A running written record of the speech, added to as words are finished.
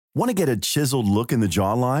Want to get a chiseled look in the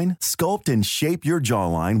jawline? Sculpt and shape your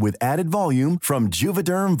jawline with added volume from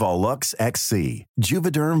Juvederm Volux XC.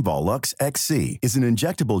 Juvederm Volux XC is an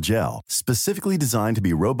injectable gel specifically designed to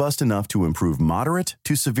be robust enough to improve moderate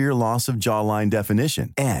to severe loss of jawline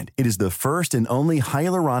definition. And it is the first and only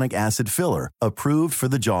hyaluronic acid filler approved for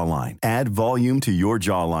the jawline. Add volume to your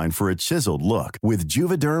jawline for a chiseled look with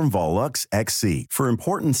Juvederm Volux XC. For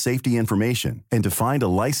important safety information and to find a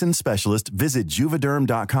licensed specialist, visit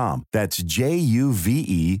juvederm.com. That's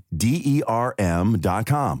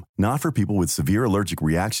JUVEDERM.com. Not for people with severe allergic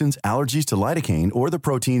reactions, allergies to lidocaine, or the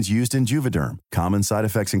proteins used in Juvederm. Common side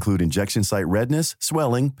effects include injection site redness,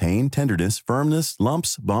 swelling, pain, tenderness, firmness,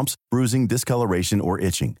 lumps, bumps, bruising, discoloration, or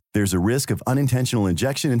itching. There's a risk of unintentional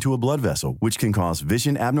injection into a blood vessel, which can cause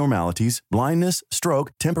vision abnormalities, blindness,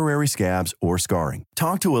 stroke, temporary scabs, or scarring.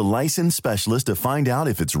 Talk to a licensed specialist to find out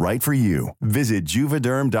if it's right for you. Visit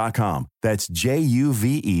Juvederm.com. That's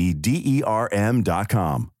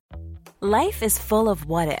JUVEDERM.com. Life is full of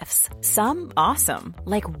what-ifs. Some awesome,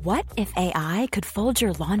 like what if AI could fold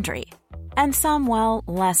your laundry? And some, well,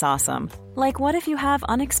 less awesome, like what if you have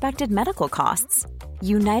unexpected medical costs?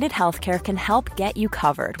 United Healthcare can help get you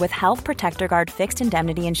covered with Health Protector Guard fixed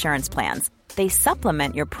indemnity insurance plans. They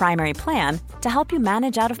supplement your primary plan to help you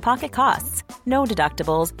manage out-of-pocket costs. No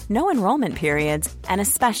deductibles, no enrollment periods, and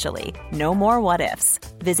especially no more what-ifs.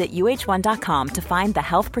 Visit uh1.com to find the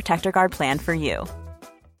Health Protector Guard plan for you.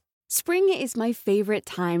 Spring is my favorite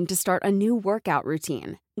time to start a new workout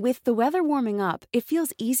routine. With the weather warming up, it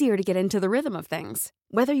feels easier to get into the rhythm of things.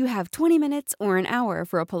 Whether you have 20 minutes or an hour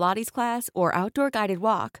for a Pilates class or outdoor guided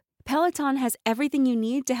walk, Peloton has everything you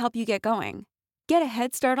need to help you get going. Get a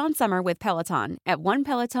head start on summer with Peloton at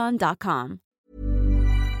onepeloton.com.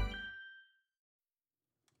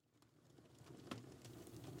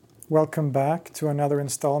 Welcome back to another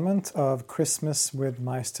installment of Christmas with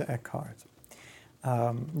Meister Eckhart.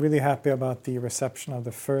 Really happy about the reception of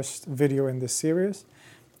the first video in this series,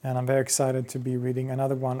 and I'm very excited to be reading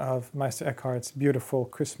another one of Meister Eckhart's beautiful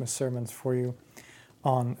Christmas sermons for you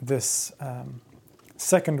on this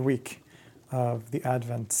second week of the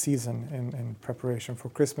Advent season in preparation for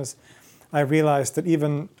Christmas. I realized that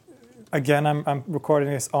I'm recording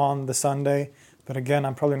this on the Sunday, but again,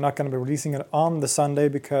 I'm probably not going to be releasing it on the Sunday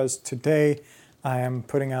because today I am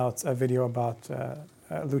putting out a video about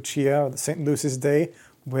Lucia, or St. Lucy's Day,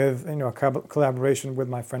 with a collaboration with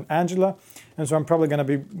my friend Angela, and so I'm probably going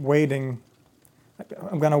to be waiting.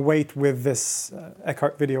 I'm going to wait with this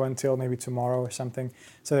Eckhart video until maybe tomorrow or something,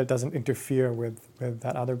 so that it doesn't interfere with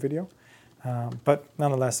that other video. But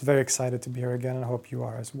nonetheless, very excited to be here again, and I hope you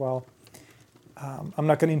are as well. I'm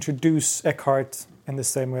not going to introduce Eckhart in the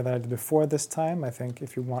same way that I did before this time. I think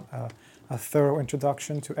if you want a thorough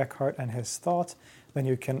introduction to Eckhart and his thought, then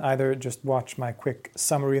you can either just watch my quick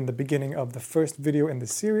summary in the beginning of the first video in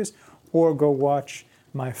this series, or go watch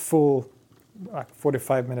my full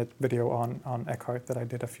 45-minute video on Eckhart that I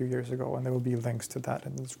did a few years ago, and there will be links to that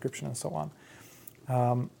in the description and so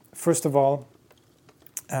on. First of all,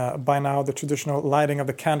 by now, the traditional lighting of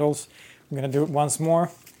the candles. I'm going to do it once more.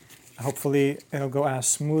 Hopefully, it'll go as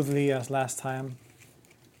smoothly as last time,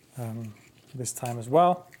 this time as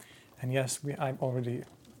well. And yes, I already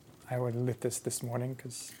lit this morning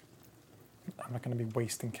because I'm not going to be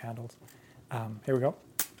wasting candles. Here we go.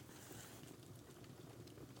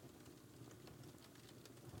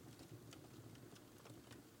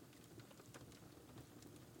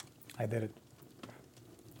 I did it.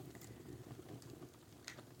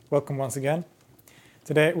 Welcome once again.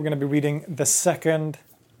 Today we're going to be reading the second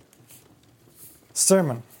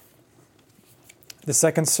sermon. The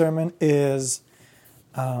second sermon is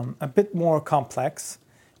a bit more complex.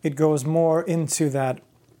 It goes more into that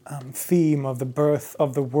theme of the birth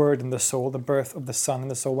of the Word in the soul, the birth of the Son in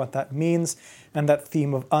the soul, what that means, and that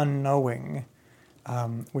theme of unknowing,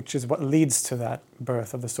 which is what leads to that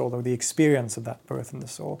birth of the soul, or the experience of that birth in the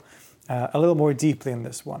soul, a little more deeply in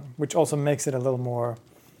this one, which also makes it a little more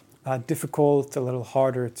difficult, a little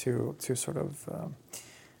harder to sort of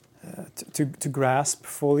to grasp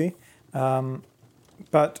fully,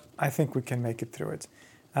 but I think we can make it through it.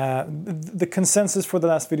 The consensus for the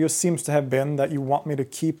last video seems to have been that you want me to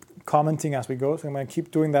keep commenting as we go, so I'm going to keep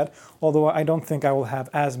doing that, although I don't think I will have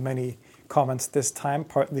as many comments this time,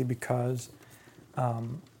 partly because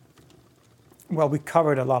we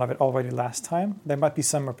covered a lot of it already last time. There might be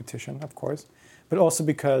some repetition, of course, but also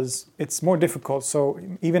because it's more difficult, so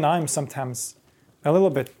even I'm sometimes a little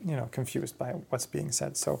bit confused by what's being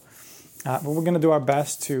said. So but we're going to do our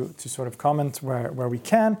best to sort of comment where we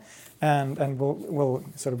can, and we'll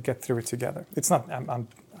sort of get through it together. It's not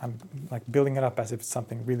I'm like building it up as if it's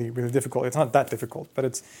something really, really difficult. It's not that difficult, but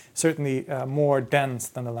it's certainly more dense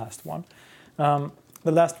than the last one.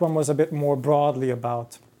 The last one was a bit more broadly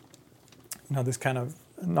about, this kind of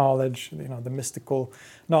knowledge, the mystical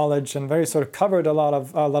knowledge, and very sort of covered a lot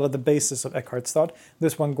of the basis of Eckhart's thought.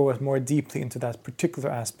 This one goes more deeply into that particular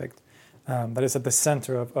aspect that is at the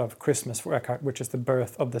center of Christmas for Eckhart, which is the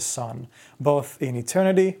birth of the Son, both in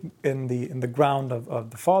eternity, in the ground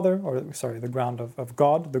of the Father, the ground of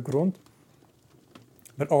God, the Grund,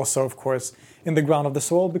 but also, of course, in the ground of the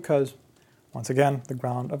soul, because, once again, the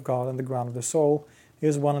ground of God and the ground of the soul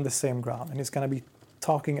is one and the same ground. And he's going to be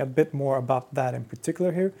talking a bit more about that in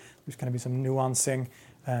particular here. There's going to be some nuancing,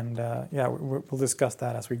 and we'll discuss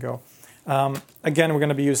that as we go. Again, we're going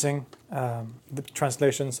to be using the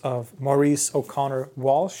translations of Maurice O'Connor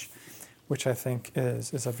Walsh, which I think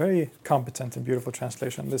is a very competent and beautiful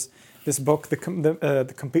translation. This book,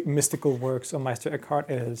 the Complete Mystical Works of Meister Eckhart,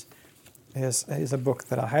 is a book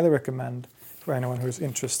that I highly recommend for anyone who's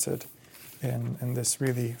interested in this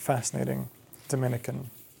really fascinating Dominican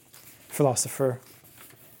philosopher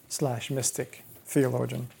 / mystic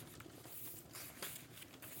theologian.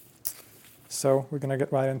 So we're going to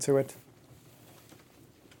get right into it.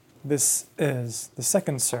 This is the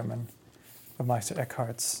second sermon of Meister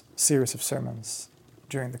Eckhart's series of sermons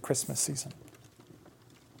during the Christmas season.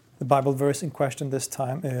 The Bible verse in question this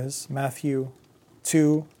time is Matthew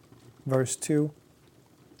 2, verse 2.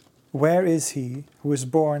 Where is he who is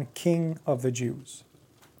born King of the Jews?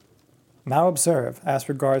 Now observe, as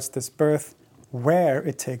regards this birth, where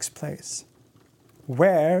it takes place.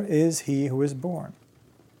 Where is he who is born?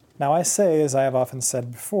 Now I say, as I have often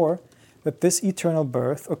said before, that this eternal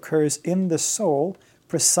birth occurs in the soul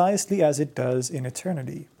precisely as it does in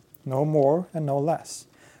eternity, no more and no less.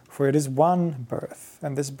 For it is one birth,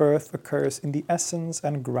 and this birth occurs in the essence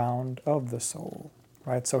and ground of the soul.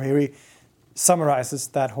 Right? So here he summarizes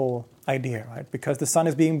that whole idea, right? Because the Son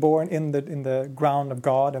is being born in the ground of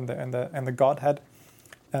God and the Godhead,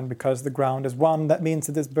 and because the ground is one, that means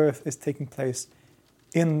that this birth is taking place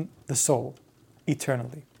in the soul,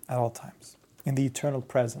 eternally, at all times, in the eternal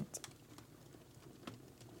present.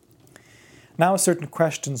 Now certain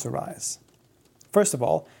questions arise. First of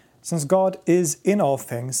all, since God is in all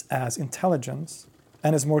things as intelligence,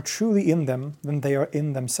 and is more truly in them than they are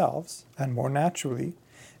in themselves, and more naturally,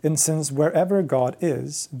 and since wherever God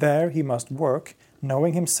is, there he must work,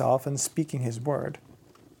 knowing himself and speaking his word.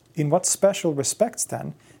 In what special respects,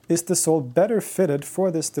 then, is the soul better fitted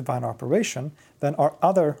for this divine operation than are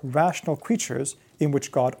other rational creatures in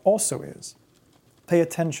which God also is? Pay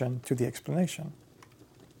attention to the explanation.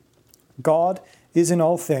 God is in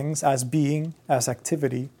all things as being, as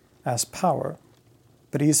activity, as power,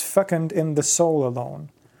 but he is fecund in the soul alone.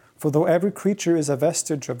 For though every creature is a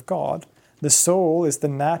vestige of God, the soul is the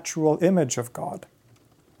natural image of God.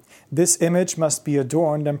 This image must be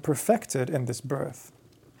adorned and perfected in this birth.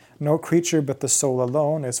 No creature but the soul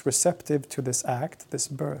alone is receptive to this act, this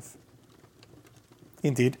birth.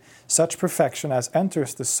 Indeed, such perfection as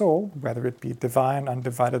enters the soul, whether it be divine,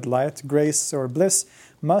 undivided light, grace, or bliss,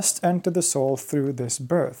 must enter the soul through this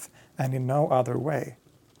birth, and in no other way.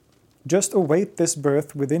 Just await this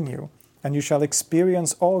birth within you, and you shall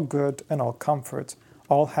experience all good and all comfort,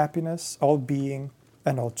 all happiness, all being,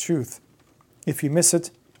 and all truth. If you miss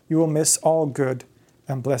it, you will miss all good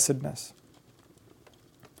and blessedness.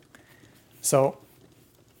 So,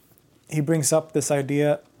 he brings up this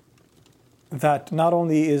idea that not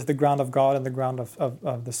only is the ground of God and the ground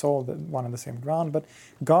of the soul the one and the same ground, but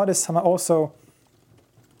God is also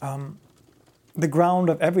the ground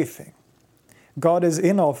of everything. God is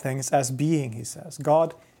in all things as being, he says.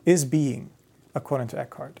 God is being, according to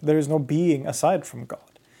Eckhart. There is no being aside from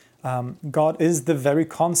God. God is the very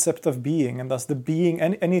concept of being, and thus the being,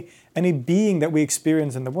 any being that we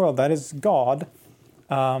experience in the world, that is God,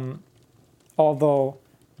 although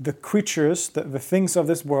the creatures, the things of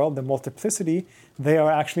this world, the multiplicity, they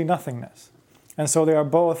are actually nothingness. And so they are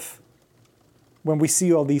both, when we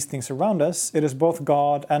see all these things around us, it is both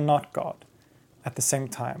God and not God at the same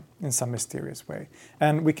time, in some mysterious way.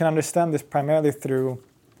 And we can understand this primarily through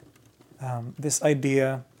this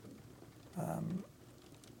idea.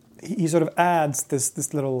 He sort of adds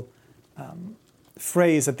this little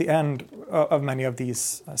phrase at the end of many of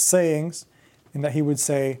these sayings, in that he would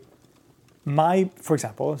say, for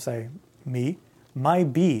example, say me, my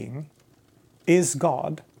being is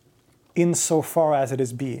God insofar as it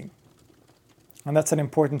is being. And that's an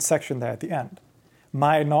important section there at the end.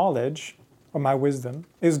 My knowledge, or my wisdom,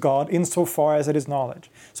 is God insofar as it is knowledge.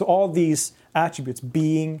 So all these attributes,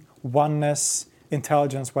 being, oneness,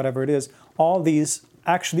 intelligence, whatever it is, all these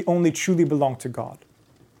actually only truly belong to God.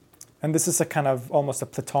 And this is a kind of almost a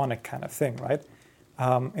Platonic kind of thing, right?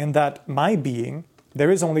 In that my being, there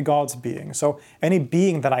is only God's being. So any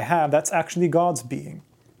being that I have, that's actually God's being.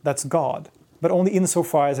 That's God, but only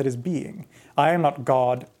insofar as it is being. I am not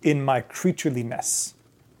God in my creatureliness,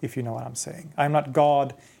 if you know what I'm saying. I'm not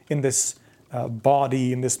God in this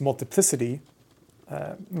body, in this multiplicity.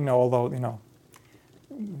 Although,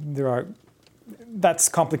 that's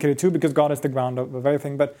complicated too, because God is the ground of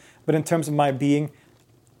everything. But in terms of my being,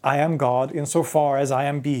 I am God insofar as I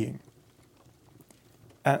am being.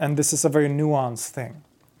 And this is a very nuanced thing.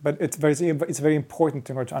 But it's very important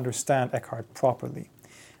in order to understand Eckhart properly.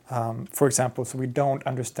 For example, so we don't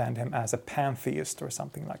understand him as a pantheist or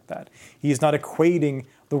something like that. He is not equating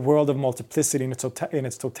the world of multiplicity in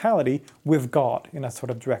its totality with God in a sort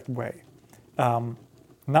of direct way.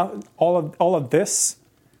 Now, all of this,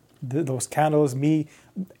 those candles, me,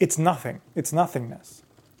 it's nothing. It's nothingness.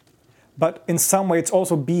 But in some way, it's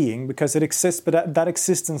also being, because it exists, but that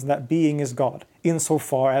existence, that being is God,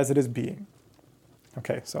 insofar as it is being.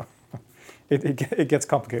 Okay, so it gets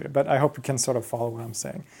complicated, but I hope you can sort of follow what I'm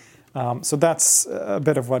saying. So that's a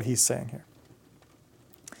bit of what he's saying here.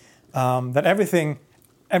 That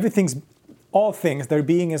all things, their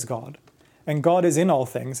being is God, and God is in all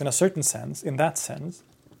things in a certain sense, in that sense.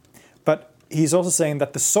 But he's also saying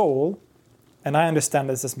that the soul, and I understand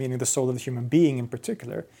this as meaning the soul of the human being in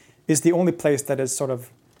particular, is the only place that is sort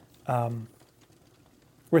of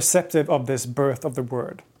receptive of this birth of the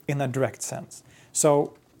word in a direct sense.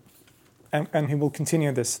 So, and he will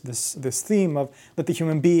continue this theme of that the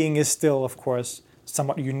human being is still, of course,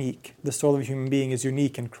 somewhat unique. The soul of a human being is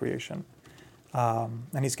unique in creation.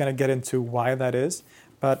 And he's going to get into why that is,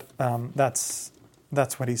 but that's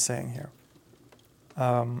what he's saying here.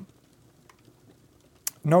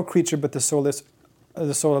 No creature but the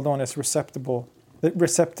soul alone is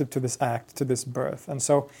receptive to this act, to this birth. And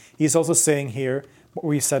so he's also saying here, what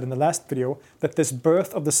we said in the last video, that this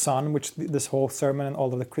birth of the Son, which this whole sermon and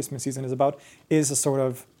all of the Christmas season is about, is a sort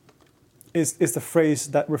of is the phrase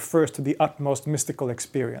that refers to the utmost mystical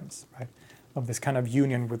experience, right? Of this kind of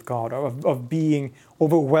union with God, of being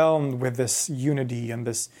overwhelmed with this unity and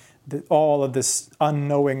all of this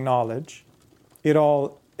unknowing knowledge. It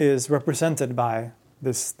all is represented by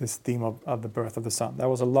this theme of the birth of the Son.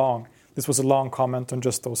 This was a long comment on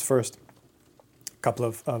just those first couple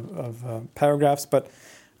of paragraphs, but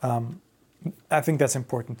I think that's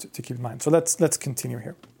important to keep in mind. So let's continue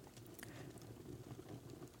here.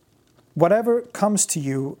 Whatever comes to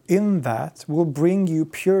you in that will bring you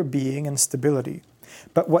pure being and stability,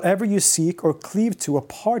 but whatever you seek or cleave to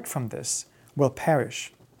apart from this will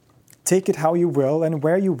perish. Take it how you will and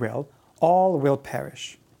where you will, all will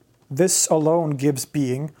perish. This alone gives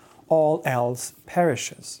being, all else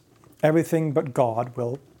perishes. Everything but God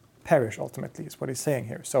will perish ultimately, is what he's saying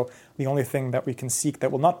here. So the only thing that we can seek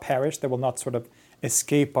that will not perish, that will not sort of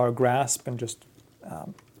escape our grasp and just,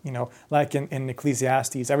 like in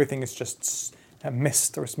Ecclesiastes, everything is just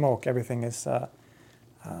mist or smoke. Everything is, I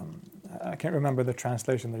can't remember the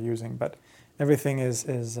translation they're using, but everything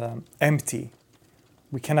is empty.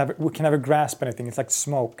 We can never grasp anything. It's like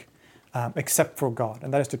smoke, except for God.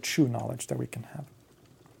 And that is the true knowledge that we can have.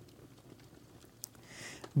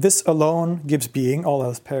 This alone gives being, all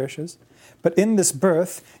else perishes. But in this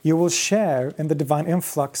birth, you will share in the divine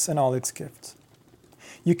influx and all its gifts.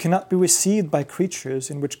 You cannot be received by creatures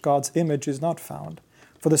in which God's image is not found,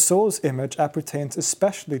 for the soul's image appertains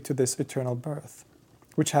especially to this eternal birth,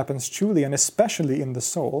 which happens truly and especially in the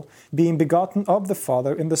soul, being begotten of the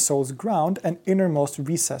Father in the soul's ground and innermost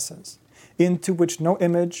recesses, into which no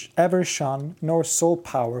image ever shone, nor soul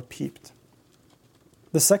power peeped.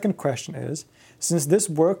 The second question is, since this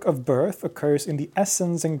work of birth occurs in the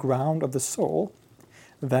essence and ground of the soul,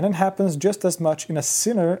 then it happens just as much in a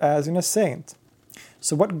sinner as in a saint.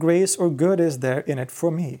 So what grace or good is there in it for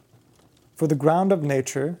me? For the ground of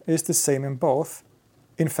nature is the same in both.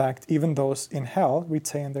 In fact, even those in hell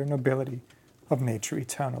retain their nobility of nature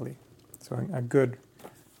eternally. So a good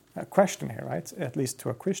question here, right? At least to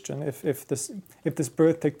a Christian, if this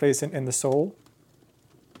birth takes place in the soul,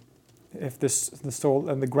 if the soul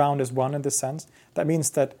and the ground is one in this sense, that means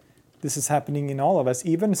that this is happening in all of us,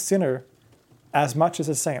 even a sinner, as much as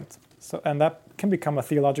a saint. So, and that can become a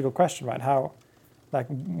theological question, right?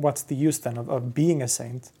 What's the use then of being a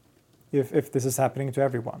saint if this is happening to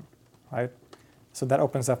everyone, right? So that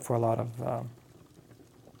opens up for a lot of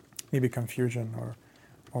maybe confusion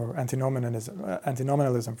or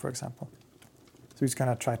antinomianism, for example. So he's going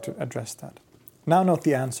to try to address that. Now note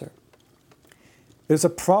the answer. It is a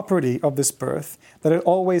property of this birth that it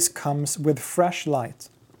always comes with fresh light.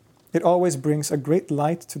 It always brings a great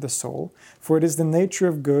light to the soul, for it is the nature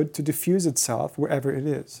of good to diffuse itself wherever it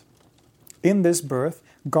is. In this birth,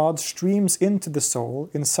 God streams into the soul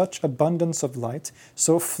in such abundance of light,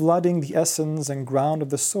 so flooding the essence and ground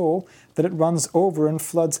of the soul, that it runs over and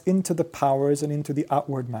floods into the powers and into the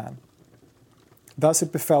outward man. Thus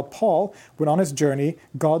it befell Paul, when on his journey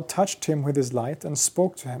God touched him with his light and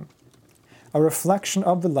spoke to him. A reflection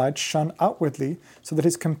of the light shone outwardly, so that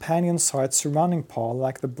his companions saw it surrounding Paul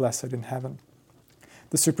like the blessed in heaven.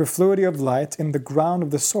 The superfluity of light in the ground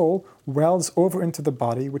of the soul wells over into the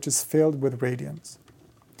body, which is filled with radiance.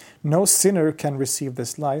 No sinner can receive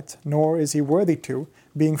this light, nor is he worthy to,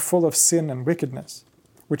 being full of sin and wickedness,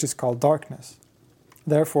 which is called darkness.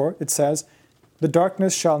 Therefore, it says, the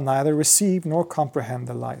darkness shall neither receive nor comprehend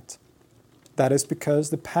the light. That is because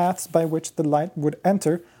the paths by which the light would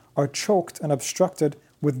enter are choked and obstructed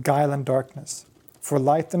with guile and darkness. For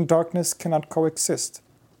light and darkness cannot coexist,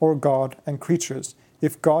 or God and creatures.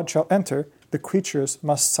 If God shall enter, the creatures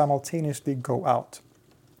must simultaneously go out.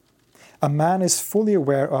 A man is fully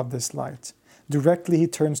aware of this light. Directly he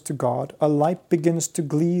turns to God, a light begins to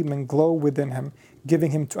gleam and glow within him,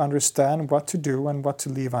 giving him to understand what to do and what to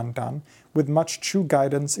leave undone, with much true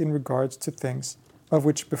guidance in regards to things of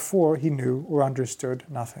which before he knew or understood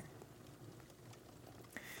nothing.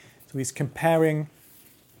 So he's comparing,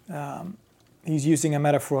 he's using a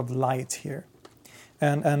metaphor of light here.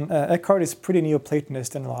 And Eckhart is pretty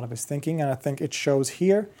Neoplatonist in a lot of his thinking, and I think it shows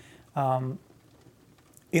here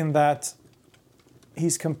in that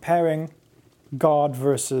he's comparing God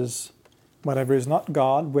versus whatever is not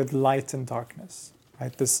God with light and darkness.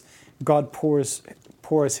 Right? This God pours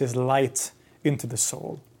his light into the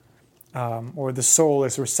soul, or the soul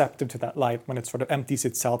is receptive to that light when it sort of empties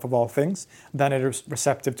itself of all things. Then it is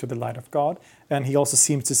receptive to the light of God. And he also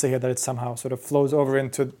seems to say here that it somehow sort of flows over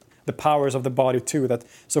into the powers of the body too.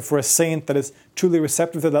 So for a saint that is truly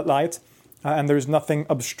receptive to that light, and there is nothing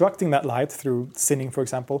obstructing that light through sinning, for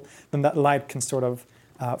example, then that light can sort of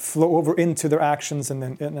flow over into their actions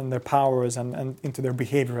and their powers and into their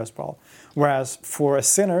behavior as well. Whereas for a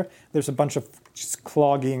sinner, there's a bunch of just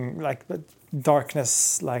clogging, like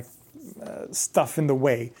darkness, like stuff in the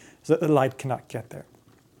way, so that the light cannot get there.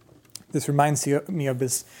 This reminds me of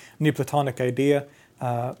this Neoplatonic idea,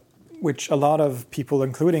 which a lot of people,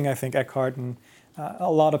 including I think Eckhart and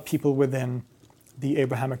a lot of people within the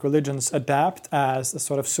Abrahamic religions, adapt as a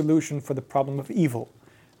sort of solution for the problem of evil,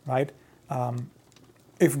 right?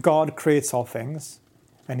 If God creates all things,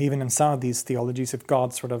 and even in some of these theologies,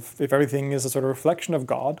 if everything is a sort of reflection of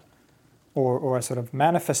God, or a sort of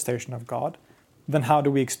manifestation of God, then how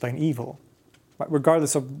do we explain evil? But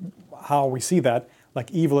regardless of how we see that,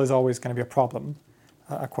 like evil is always going to be a problem,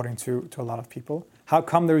 according to a lot of people. How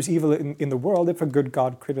come there is evil in the world if a good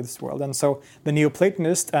God created this world? And so the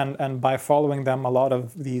Neoplatonist, and by following them, a lot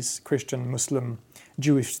of these Christian, Muslim,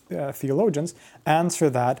 Jewish theologians answer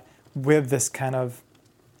that with this kind of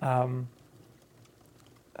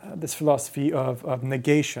this philosophy of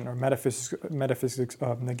negation, or metaphysics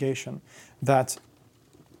of negation, that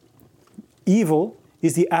evil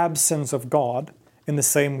is the absence of God in the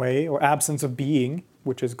same way, or absence of being,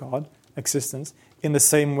 which is God, existence, in the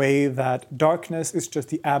same way that darkness is just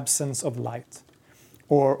the absence of light,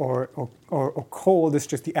 or cold is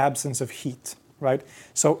just the absence of heat, right?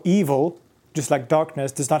 So evil, just like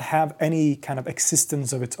darkness, does not have any kind of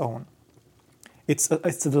existence of its own. It's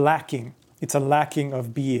lacking. It's a lacking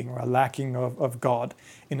of being, or a lacking of God.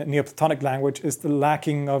 In a Neoplatonic language, it's the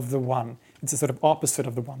lacking of the one. It's a sort of opposite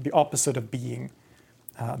of the one, the opposite of being.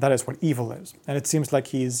 That is what evil is. And it seems like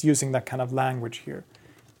he's using that kind of language here,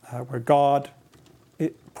 where God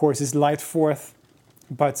pours his light forth,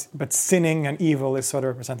 but sinning and evil is sort of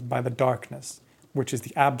represented by the darkness, which is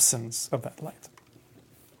the absence of that light.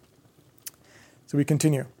 So we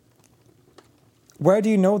continue. Where do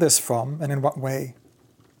you know this from, and in what way?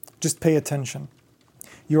 Just pay attention.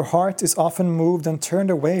 Your heart is often moved and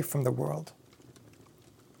turned away from the world.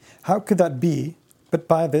 How could that be but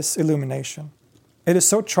by this illumination? It is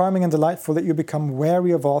so charming and delightful that you become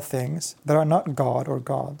wary of all things that are not God or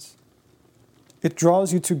gods. It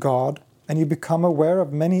draws you to God, and you become aware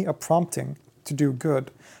of many a prompting to do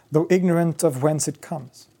good, though ignorant of whence it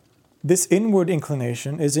comes. This inward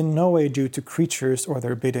inclination is in no way due to creatures or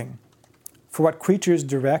their bidding. For what creatures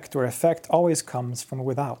direct or effect always comes from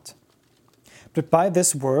without. But by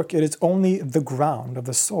this work it is only the ground of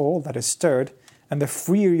the soul that is stirred, and the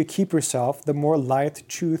freer you keep yourself, the more light,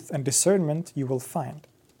 truth, and discernment you will find.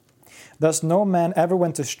 Thus no man ever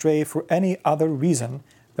went astray for any other reason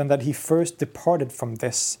than that he first departed from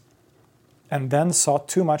this, and then sought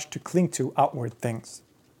too much to cling to outward things.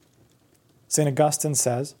 St. Augustine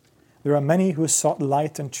says, There are many who sought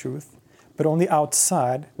light and truth, but only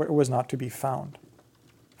outside where it was not to be found.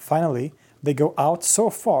 Finally, they go out so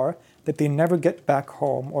far that they never get back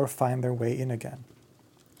home or find their way in again.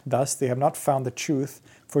 Thus they have not found the truth,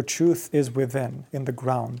 for truth is within, in the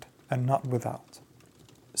ground, and not without.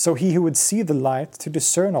 So he who would see the light to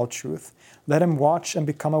discern all truth, let him watch and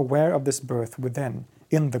become aware of this birth within,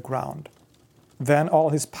 in the ground. Then all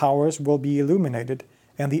his powers will be illuminated,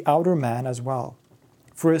 and the outer man as well.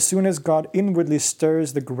 For as soon as God inwardly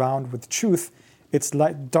stirs the ground with truth, its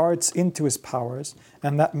light darts into his powers,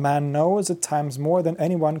 and that man knows at times more than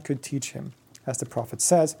anyone could teach him. As the prophet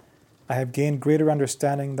says, I have gained greater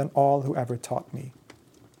understanding than all who ever taught me.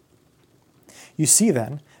 You see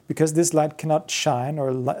then, because this light cannot shine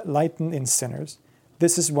or lighten in sinners,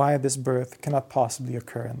 this is why this birth cannot possibly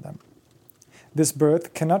occur in them. This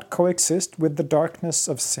birth cannot coexist with the darkness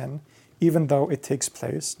of sin, even though it takes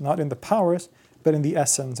place not in the powers, but in the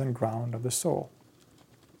essence and ground of the soul.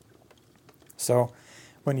 So,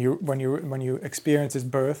 when you experience this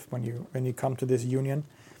birth, when you come to this union,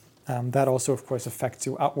 that also, of course, affects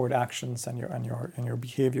your outward actions and your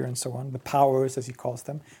behavior and so on. The powers, as he calls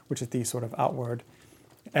them, which is the sort of outward,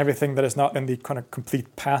 everything that is not in the kind of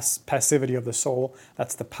complete passivity of the soul.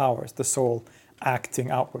 That's the powers, the soul acting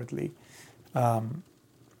outwardly, and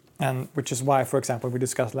which is why, for example, we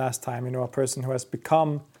discussed last time. A person who has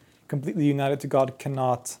become completely united to God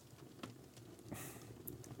cannot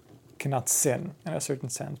sin in a certain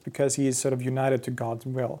sense, because he is sort of united to God's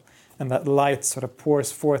will. And that light sort of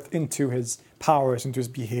pours forth into his powers, into his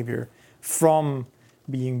behavior, from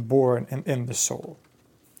being born in the soul.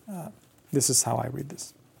 This is how I read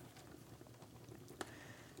this.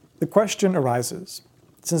 The question arises,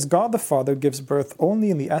 since God the Father gives birth only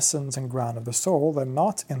in the essence and ground of the soul, and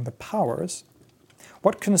not in the powers,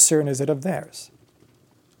 what concern is it of theirs?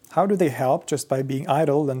 How do they help just by being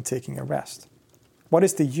idle and taking a rest? What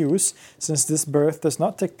is the use, since this birth does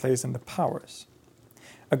not take place in the powers?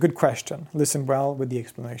 A good question. Listen well with the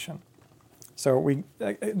explanation. So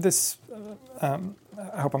I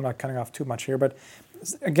hope I'm not cutting off too much here, but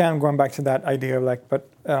again, going back to that idea of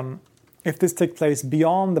if this takes place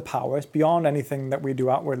beyond the powers, beyond anything that we do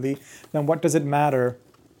outwardly, then what does it matter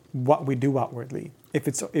what we do outwardly if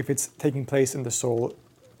it's taking place in the soul,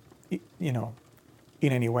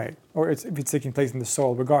 in any way, or if it's taking place in the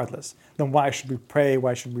soul regardless? Then why should we pray?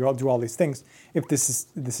 Why should we all do all these things if this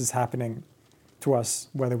is happening to us,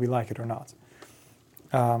 whether we like it or not?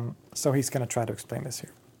 So he's going to try to explain this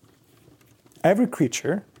here. Every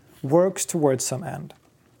creature works towards some end.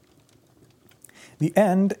 The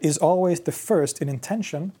end is always the first in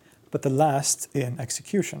intention, but the last in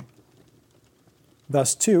execution.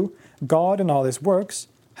 Thus, too, God in all his works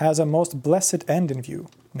has a most blessed end in view,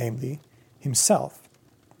 namely, himself,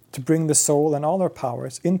 to bring the soul and all her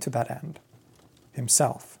powers into that end,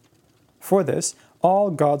 himself. For this,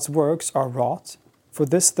 all God's works are wrought. For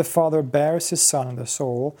this the Father bears his Son in the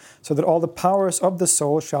soul, so that all the powers of the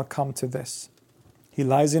soul shall come to this. He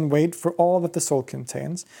lies in wait for all that the soul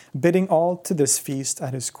contains, bidding all to this feast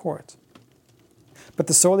at his court. But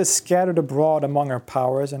the soul is scattered abroad among her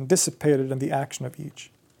powers and dissipated in the action of each.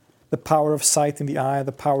 The power of sight in the eye,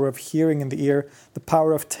 the power of hearing in the ear, the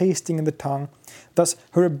power of tasting in the tongue. Thus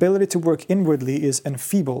her ability to work inwardly is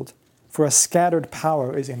enfeebled, for a scattered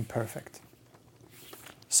power is imperfect.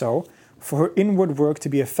 So, for her inward work to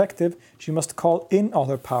be effective, she must call in all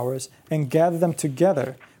her powers and gather them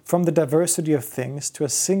together from the diversity of things to a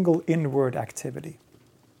single inward activity.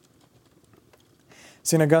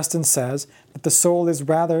 St. Augustine says that the soul is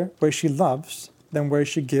rather where she loves than where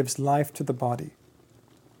she gives life to the body.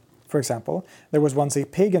 For example, there was once a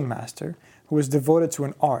pagan master who was devoted to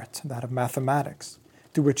an art, that of mathematics,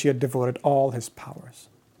 to which he had devoted all his powers.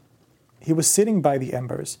 He was sitting by the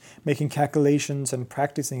embers, making calculations and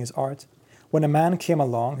practicing his art, when a man came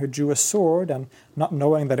along who drew a sword and, not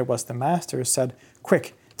knowing that it was the master, said,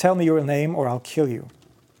 "Quick, tell me your name or I'll kill you."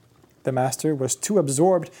 The master was too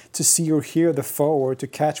absorbed to see or hear the foe or to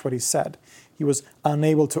catch what he said. He was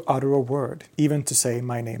unable to utter a word, even to say,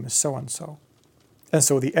 "My name is so-and-so." And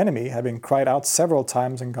so the enemy, having cried out several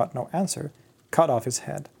times and got no answer, cut off his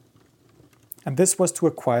head. And this was to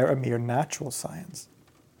acquire a mere natural science.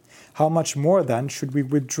 How much more, then, should we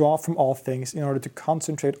withdraw from all things in order to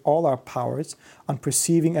concentrate all our powers on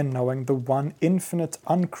perceiving and knowing the one infinite,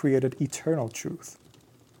 uncreated, eternal truth?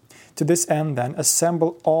 To this end, then,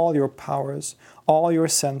 assemble all your powers, all your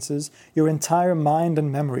senses, your entire mind and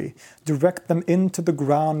memory, direct them into the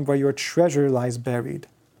ground where your treasure lies buried.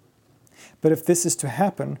 But if this is to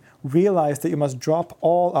happen, realize that you must drop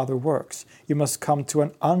all other works. You must come to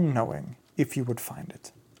an unknowing if you would find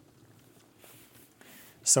it.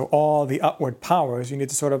 So all the outward powers, you need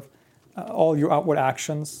to sort of, all your outward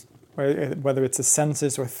actions, whether it's the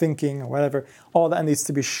senses or thinking or whatever, all that needs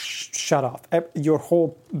to be shut off. Your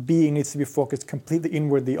whole being needs to be focused completely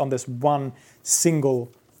inwardly on this one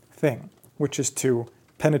single thing, which is to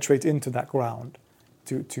penetrate into that ground,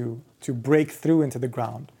 to break through into the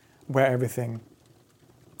ground where everything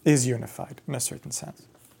is unified in a certain sense.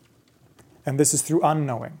 And this is through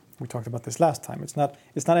unknowing. We talked about this last time. It's not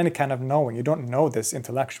any kind of knowing. You don't know this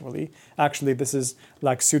intellectually. Actually, this is,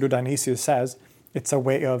 like Pseudo-Dionysius says, it's a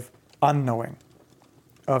way of unknowing,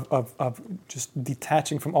 of just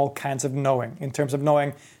detaching from all kinds of knowing, in terms of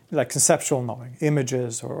knowing, like conceptual knowing,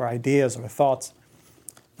 images or ideas or thoughts,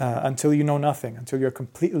 until you know nothing, until you're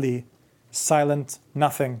completely silent,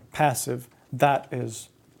 nothing, passive. That is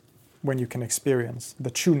when you can experience the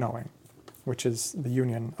true knowing, which is the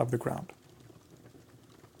union of the ground.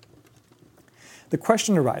 The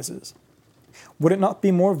question arises, would it not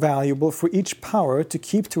be more valuable for each power to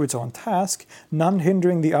keep to its own task, none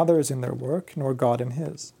hindering the others in their work, nor God in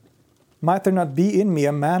his? Might there not be in me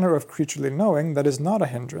a manner of creaturely knowing that is not a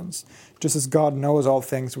hindrance, just as God knows all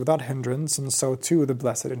things without hindrance, and so too the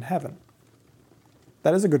blessed in heaven?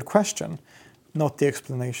 That is a good question. Note the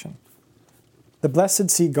explanation. The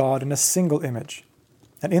blessed see God in a single image,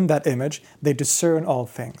 and in that image they discern all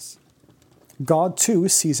things. God too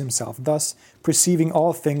sees himself, thus perceiving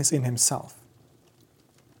all things in himself.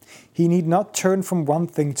 He need not turn from one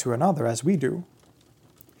thing to another as we do.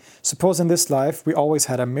 Suppose in this life we always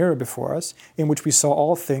had a mirror before us in which we saw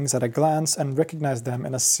all things at a glance and recognized them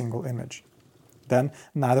in a single image. Then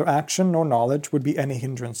neither action nor knowledge would be any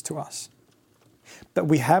hindrance to us. But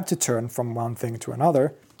we have to turn from one thing to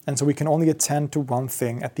another, and so we can only attend to one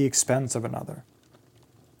thing at the expense of another.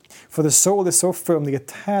 For the soul is so firmly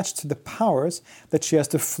attached to the powers that she has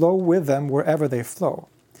to flow with them wherever they flow.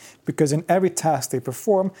 Because in every task they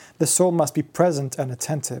perform, the soul must be present and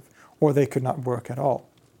attentive, or they could not work at all.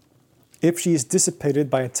 If she is dissipated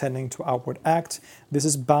by attending to outward acts, this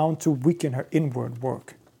is bound to weaken her inward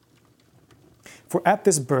work. For at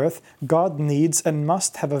this birth, God needs and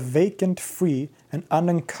must have a vacant, free, and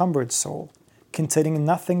unencumbered soul, containing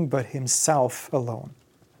nothing but himself alone,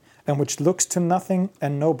 and which looks to nothing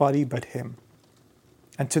and nobody but him.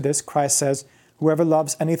 And to this Christ says, whoever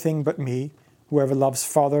loves anything but me, whoever loves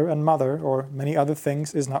father and mother, or many other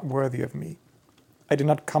things, is not worthy of me. I did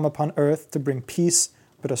not come upon earth to bring peace,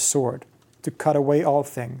 but a sword, to cut away all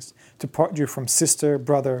things, to part you from sister,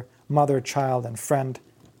 brother, mother, child, and friend,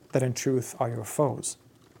 that in truth are your foes.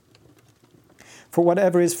 For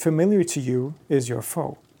whatever is familiar to you is your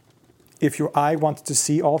foe. If your eye wants to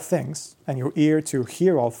see all things, and your ear to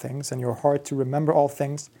hear all things, and your heart to remember all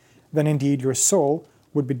things, then indeed your soul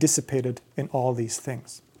would be dissipated in all these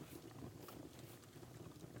things.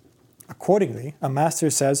 Accordingly, a master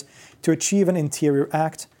says, to achieve an interior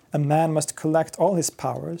act, a man must collect all his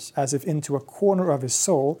powers as if into a corner of his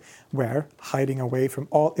soul where, hiding away from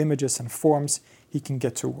all images and forms, he can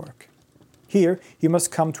get to work. Here he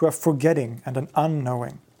must come to a forgetting and an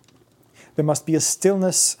unknowing. There must be a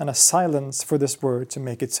stillness and a silence for this word to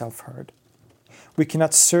make itself heard. We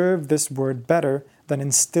cannot serve this word better than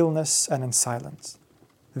in stillness and in silence.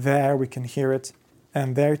 There we can hear it,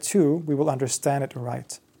 and there too we will understand it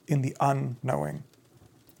aright, in the unknowing.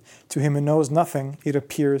 To him who knows nothing, it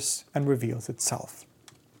appears and reveals itself.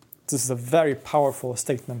 This is a very powerful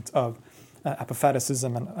statement of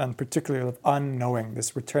apophaticism and particularly of unknowing,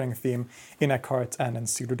 this returning theme in Eckhart and in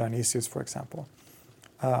Pseudo-Dionysius, for example.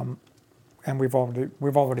 And we've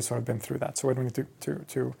already sort of been through that, so I don't need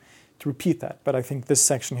to repeat that. But I think this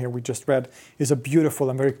section here we just read is a beautiful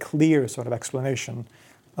and very clear sort of explanation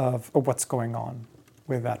of what's going on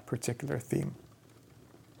with that particular theme.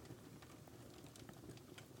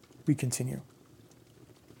 We continue.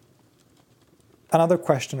 Another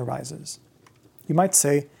question arises. You might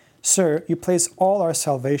say, Sir, you place all our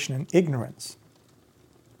salvation in ignorance.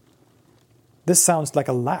 This sounds like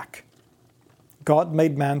a lack. God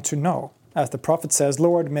made man to know. As the prophet says,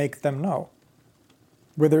 Lord, make them know.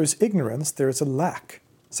 Where there is ignorance, there is a lack.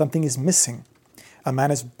 Something is missing. A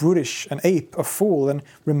man is brutish, an ape, a fool, and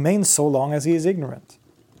remains so long as he is ignorant.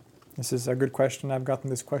 This is a good question. I've gotten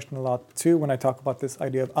this question a lot too when I talk about this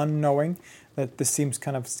idea of unknowing, that this seems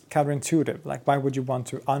kind of counterintuitive. Like, why would you want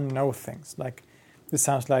to unknow things? Like, this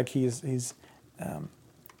sounds like he's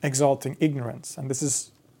exalting ignorance. And this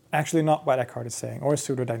is actually not what Eckhart is saying, or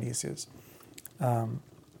Pseudo-Dionysius,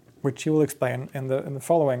 which he will explain in the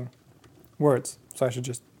following words. So I should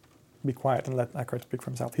just be quiet and let Eckhart speak for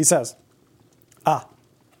himself. He says,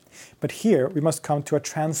 but here we must come to a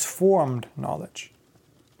transformed knowledge.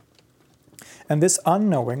 And this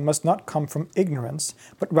unknowing must not come from ignorance,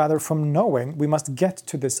 but rather from knowing we must get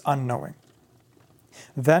to this unknowing.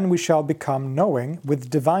 Then we shall become knowing with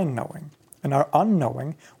divine knowing, and our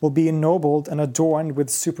unknowing will be ennobled and adorned with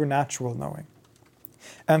supernatural knowing.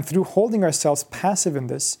 And through holding ourselves passive in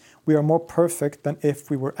this, we are more perfect than if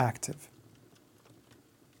we were active.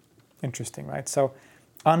 Interesting, right? So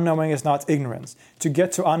unknowing is not ignorance. To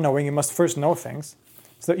get to unknowing, you must first know things,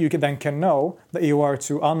 so that you can know that you are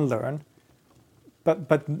to unlearn.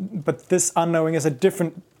 But this unknowing is a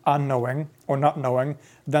different unknowing or not knowing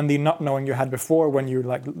than the not knowing you had before when you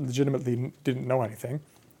legitimately didn't know anything,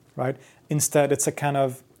 right? Instead, it's a kind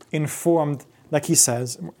of informed, like he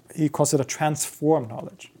says, he calls it a transformed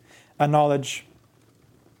knowledge, a knowledge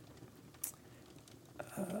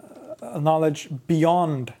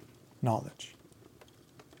beyond knowledge.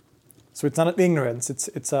 So it's not an ignorance,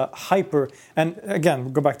 it's a hyper, and again,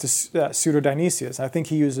 we'll go back to Pseudo-Dionysius. I think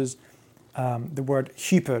he uses the word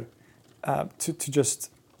hyper to just,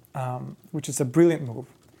 which is a brilliant move.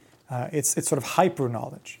 It's sort of hyper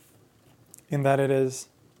knowledge, in that it is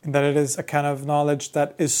a kind of knowledge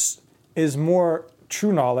that is more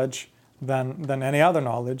true knowledge than any other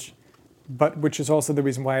knowledge, but which is also the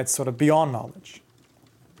reason why it's sort of beyond knowledge,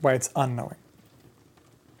 why it's unknowing.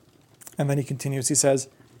 And then he continues, he says,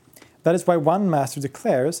 that is why one master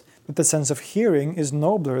declares that the sense of hearing is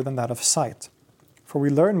nobler than that of sight. For we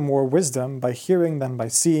learn more wisdom by hearing than by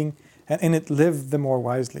seeing, and in it live the more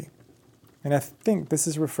wisely. And I think this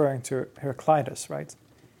is referring to Heraclitus, right?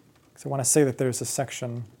 So I want to say that there's a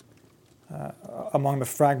section among the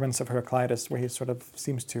fragments of Heraclitus where he sort of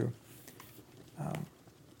seems to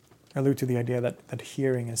allude to the idea that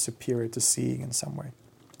hearing is superior to seeing in some way.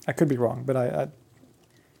 I could be wrong, but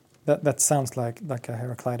that sounds like a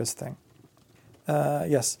Heraclitus thing.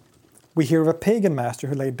 Yes, we hear of a pagan master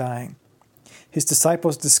who lay dying. His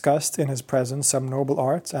disciples discussed in his presence some noble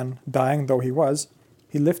art, and, dying though he was,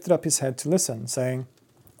 he lifted up his head to listen, saying,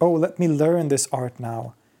 "Oh, let me learn this art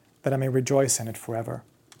now, that I may rejoice in it forever."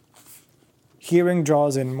 Hearing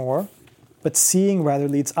draws in more, but seeing rather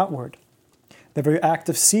leads outward. The very act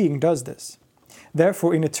of seeing does this.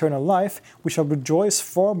 Therefore, in eternal life, we shall rejoice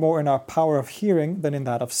far more in our power of hearing than in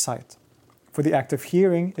that of sight. For the act of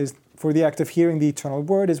hearing, the eternal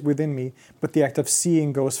word is within me, but the act of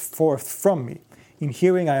seeing goes forth from me. In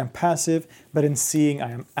hearing I am passive, but in seeing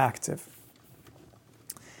I am active.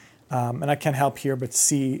 And I can't help here but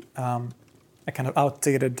see a kind of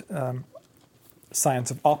outdated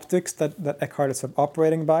science of optics that Eckhart is sort of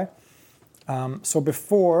operating by. So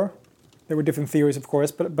before, there were different theories, of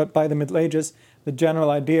course, but by the Middle Ages, the general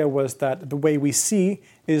idea was that the way we see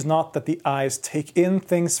is not that the eyes take in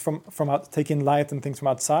things take in light and things from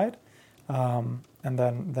outside, and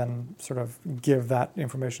then sort of give that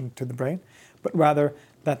information to the brain, but rather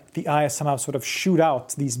that the eyes somehow sort of shoot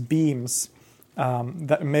out these beams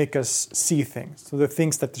that make us see things. So the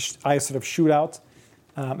things that the eyes sort of shoot out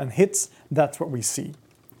and hits, that's what we see.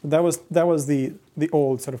 That was the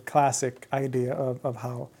old sort of classic idea of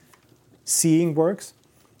how seeing works.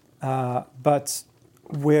 But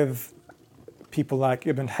with people like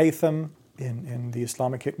Ibn Haytham in the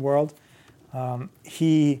Islamic world,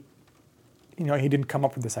 he didn't come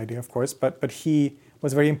up with this idea, of course, but he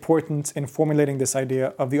was very important in formulating this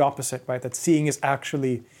idea of the opposite, right? That seeing is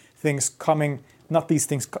actually things coming, not these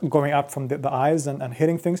things going up from the eyes and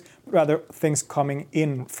hitting things, but rather things coming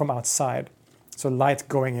in from outside. So light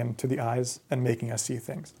going into the eyes and making us see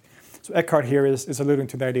things. So Eckhart here is alluding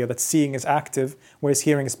to the idea that seeing is active, whereas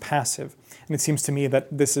hearing is passive. And it seems to me that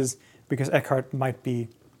this is because Eckhart might be,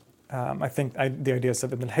 I think, the ideas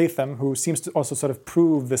of Ibn Haytham, who seems to also sort of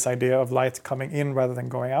prove this idea of light coming in rather than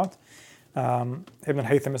going out. Ibn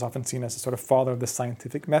Haytham is often seen as a sort of father of the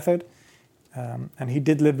scientific method. And he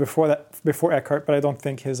did live before Eckhart, but I don't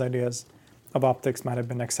think his ideas of optics might have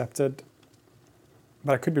been accepted.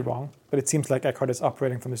 But I could be wrong. But it seems like Eckhart is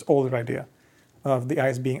operating from this older idea of the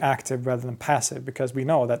eyes being active rather than passive, because we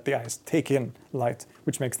know that the eyes take in light,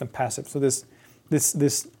 which makes them passive. So this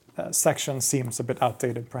section seems a bit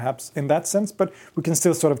outdated, perhaps, in that sense, but we can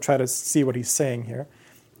still sort of try to see what he's saying here,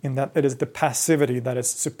 in that it is the passivity that is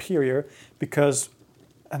superior, because,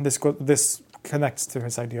 and this connects to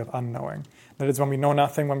his idea of unknowing, that is when we know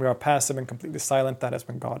nothing, when we are passive and completely silent, that is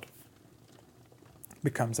when God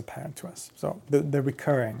becomes apparent to us. So the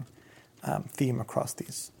recurring theme across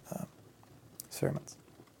these sermons.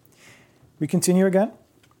 We continue again.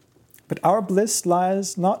 But our bliss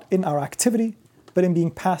lies not in our activity, but in being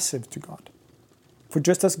passive to God. For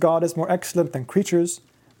just as God is more excellent than creatures,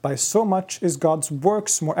 by so much is God's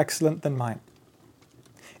works more excellent than mine.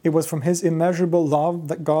 It was from his immeasurable love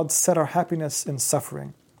that God set our happiness in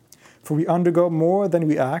suffering. For we undergo more than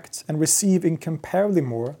we act and receive incomparably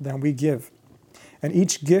more than we give. And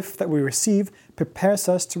each gift that we receive prepares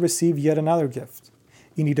us to receive yet another gift,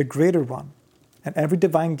 indeed a greater one. And every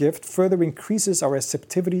divine gift further increases our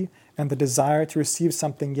receptivity and the desire to receive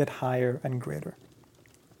something yet higher and greater.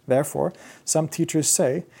 Therefore, some teachers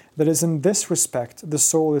say that as in this respect the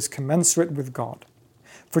soul is commensurate with God.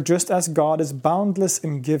 For just as God is boundless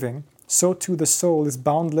in giving, so too the soul is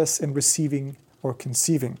boundless in receiving or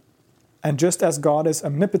conceiving. And just as God is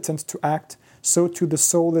omnipotent to act, so too the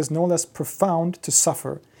soul is no less profound to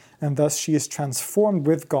suffer, and thus she is transformed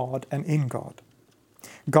with God and in God.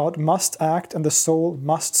 God must act and the soul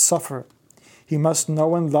must suffer. He must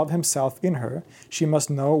know and love himself in her. She must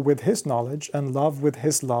know with his knowledge and love with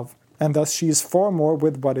his love, and thus she is far more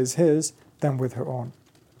with what is his than with her own.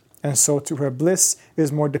 And so too her bliss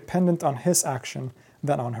is more dependent on his action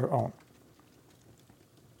than on her own.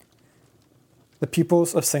 The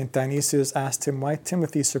pupils of St. Dionysius asked him why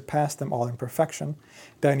Timothy surpassed them all in perfection.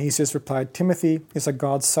 Dionysius replied, Timothy is a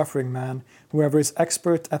God-suffering man. Whoever is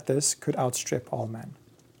expert at this could outstrip all men.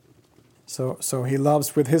 So he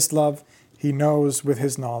loves with his love, he knows with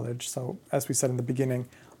his knowledge. So as we said in the beginning,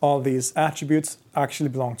 all these attributes actually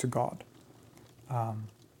belong to God.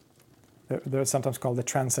 They're sometimes called the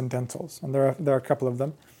transcendentals, and there are a couple of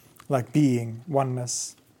them, like being,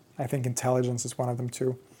 oneness. I think intelligence is one of them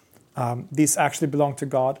too. These actually belong to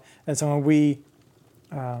God, and so when we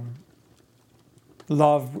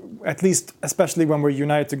love, at least especially when we're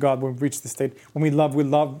united to God, when we reach the state, when we love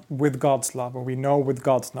with God's love, or we know with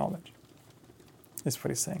God's knowledge. Is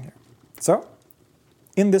what he's saying here. So,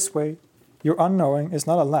 in this way, your unknowing is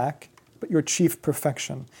not a lack, but your chief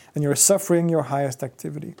perfection, and your suffering your highest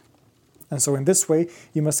activity. And so in this way,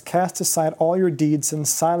 you must cast aside all your deeds and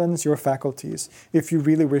silence your faculties, if you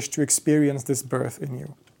really wish to experience this birth in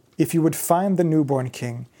you. If you would find the newborn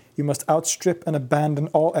king, you must outstrip and abandon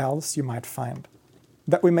all else you might find,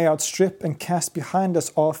 that we may outstrip and cast behind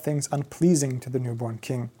us all things unpleasing to the newborn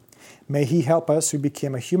king. May he help us who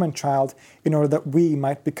became a human child in order that we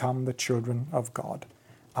might become the children of God.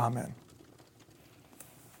 Amen.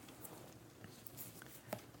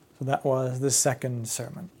 So that was the second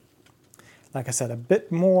sermon. Like I said, a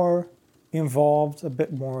bit more involved, a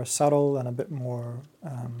bit more subtle, and a bit more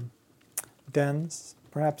dense,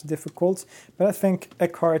 perhaps difficult. But I think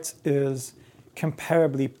Eckhart is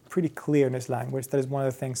comparably pretty clear in his language. That is one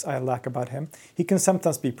of the things I like about him. He can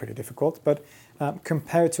sometimes be pretty difficult, but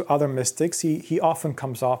compared to other mystics, he often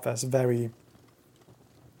comes off as very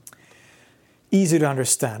easy to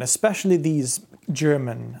understand, especially these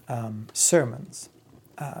German sermons.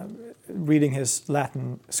 Reading his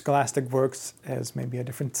Latin scholastic works is maybe a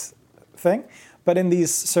different thing, but in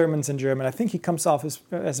these sermons in German, I think he comes off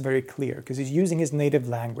as very clear, because he's using his native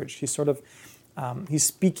language. He's sort of, he's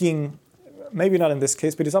speaking, maybe not in this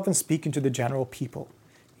case, but he's often speaking to the general people,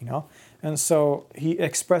 you know? And so he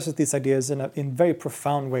expresses these ideas in very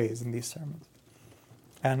profound ways in these sermons.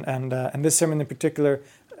 And this sermon in particular,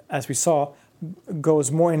 as we saw,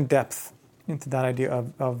 goes more in depth into that idea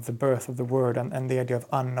of the birth of the word and the idea of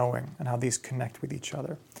unknowing and how these connect with each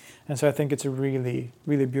other. And so I think it's a really,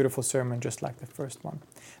 really beautiful sermon, just like the first one.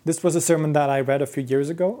 This was a sermon that I read a few years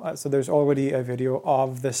ago, so there's already a video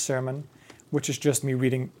of this sermon, which is just me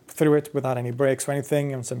reading through it without any breaks or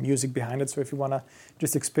anything, and some music behind it. So if you want to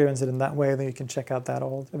just experience it in that way, then you can check out that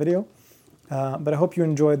old video. But I hope you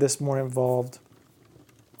enjoyed this more involved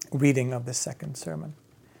reading of the second sermon.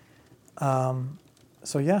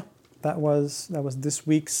 So yeah, that was this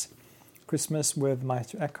week's Christmas with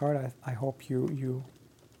Meister Eckhart. I hope you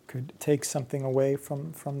could take something away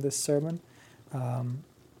from this sermon.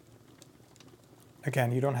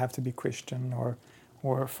 Again, you don't have to be Christian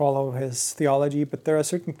or follow his theology, but there are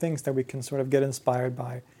certain things that we can sort of get inspired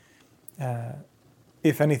by,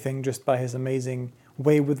 if anything, just by his amazing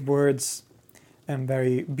way with words and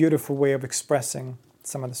very beautiful way of expressing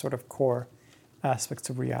some of the sort of core aspects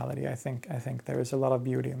of reality. I think there is a lot of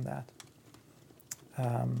beauty in that.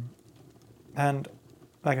 And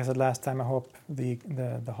like I said last time, I hope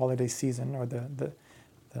the holiday season or the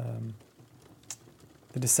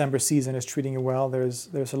December season is treating you well. There's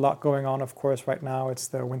a lot going on, of course, right now. It's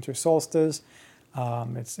the winter solstice.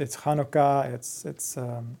 It's Hanukkah. It's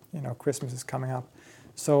Christmas is coming up.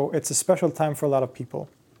 So it's a special time for a lot of people.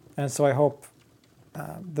 And so I hope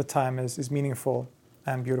the time is meaningful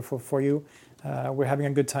and beautiful for you. We're having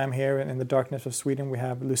a good time here in the darkness of Sweden. We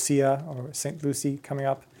have Lucia, or St. Lucy, coming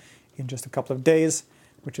up in just a couple of days,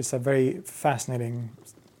 which is a very fascinating,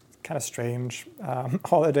 kind of strange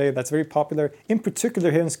holiday that's very popular, in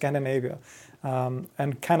particular here in Scandinavia,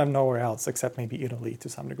 and kind of nowhere else except maybe Italy to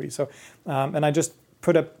some degree. So, and I just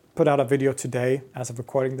put up put out a video today as of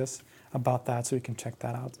recording this about that, so you can check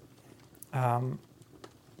that out.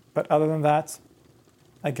 But other than that,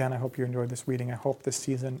 again, I hope you enjoyed this reading. I hope this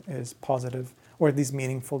season is positive, or at least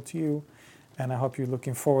meaningful to you. And I hope you're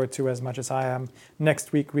looking forward to, as much as I am,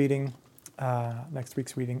 next week's reading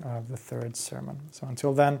of the third sermon. So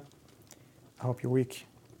until then, I hope your week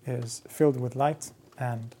is filled with light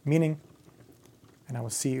and meaning. And I will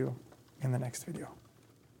see you in the next video.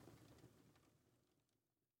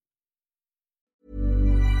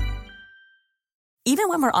 Even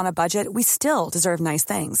when we're on a budget, we still deserve nice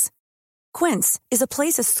things. Quince is a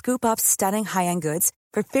place to scoop up stunning high-end goods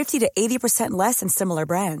for 50 to 80% less than similar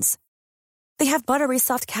brands. They have buttery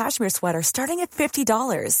soft cashmere sweaters starting at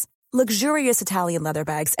 $50, luxurious Italian leather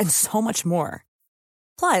bags, and so much more.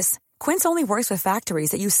 Plus, Quince only works with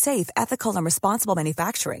factories that use safe, ethical, and responsible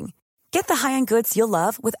manufacturing. Get the high-end goods you'll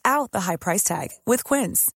love without the high price tag with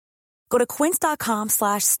Quince. Go to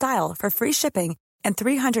quince.com/style for free shipping and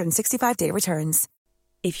 365-day returns.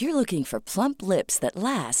 If you're looking for plump lips that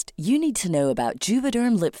last, you need to know about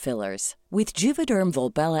Juvederm lip fillers. With Juvederm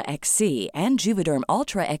Volbella XC and Juvederm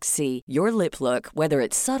Ultra XC, your lip look, whether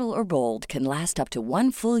it's subtle or bold, can last up to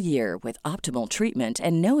 1 full year with optimal treatment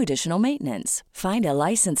and no additional maintenance. Find a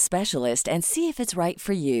licensed specialist and see if it's right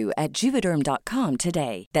for you at Juvederm.com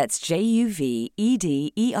today. That's JUVEDERM.com.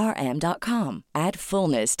 Add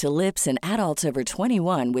fullness to lips in adults over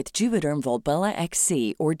 21 with Juvederm Volbella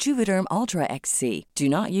XC or Juvederm Ultra XC. Do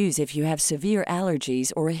not use if you have severe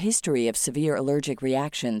allergies or a history of severe allergic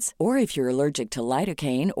reactions, or if you're allergic to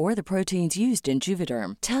lidocaine or the proteins used in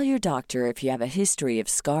Juvederm. Tell your doctor if you have a history of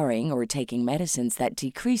scarring or taking medicines that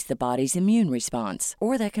decrease the body's immune response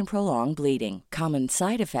or that can prolong bleeding. Common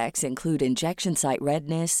side effects include injection site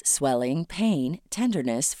redness, swelling, pain,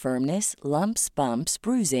 tenderness, firmness, lumps, bumps,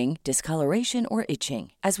 bruising, discoloration, or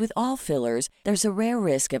itching. As with all fillers, there's a rare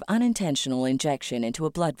risk of unintentional injection into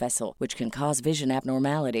a blood vessel, which can cause vision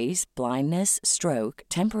abnormalities, blindness, stroke,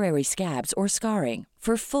 temporary scabs, or scarring.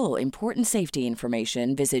 For full, important safety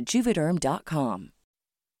information, visit Juvederm.com.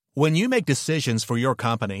 When you make decisions for your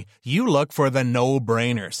company, you look for the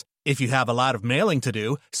no-brainers. If you have a lot of mailing to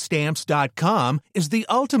do, Stamps.com is the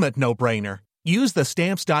ultimate no-brainer. Use the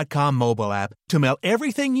Stamps.com mobile app to mail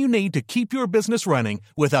everything you need to keep your business running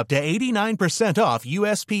with up to 89% off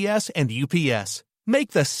USPS and UPS.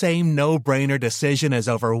 Make the same no-brainer decision as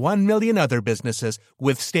over 1 million other businesses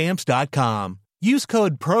with Stamps.com. Use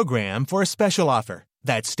code PROGRAM for a special offer.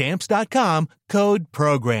 That's Stamps.com, code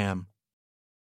PROGRAM.